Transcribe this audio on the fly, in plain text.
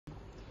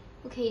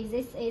Okay,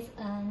 this is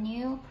a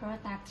new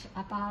product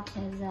about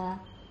the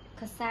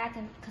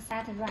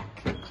cassette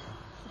rack.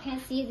 You can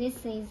see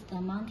this is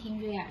the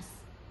mounting rails,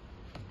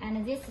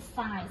 and this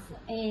size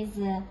is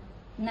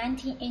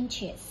 19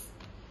 inches.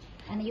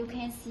 And you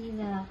can see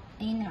the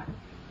inner.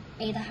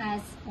 It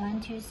has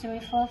 1, 2, 3,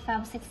 4,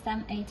 5, 6,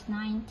 7, 8,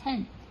 9,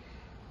 10.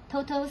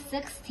 Total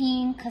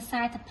 16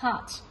 cassette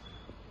ports.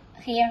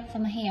 Here,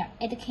 from here,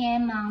 it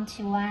can mount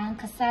one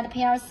cassette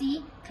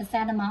PLC,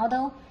 cassette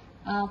model,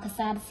 or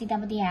cassette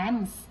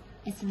CWDMs.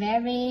 It's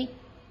very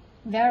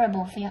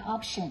variable for your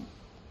option.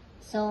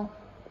 So,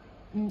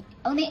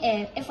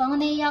 if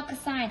only your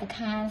cassette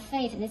can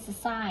fit this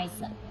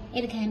size,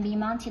 it can be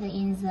mounted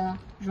in the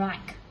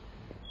rack.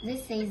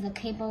 This is the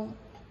cable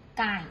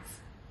guides.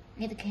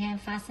 It can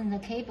fasten the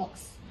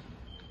cables.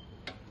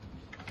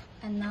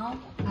 And now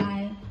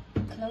I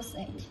close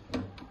it.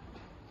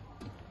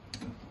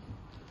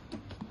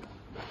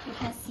 You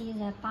can see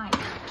the pipe.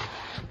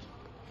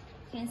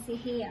 You can see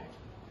here.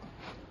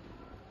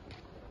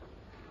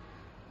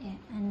 Yeah,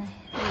 and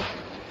here.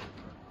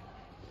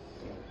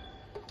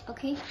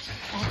 Okay,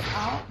 that's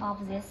all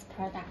of this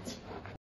product.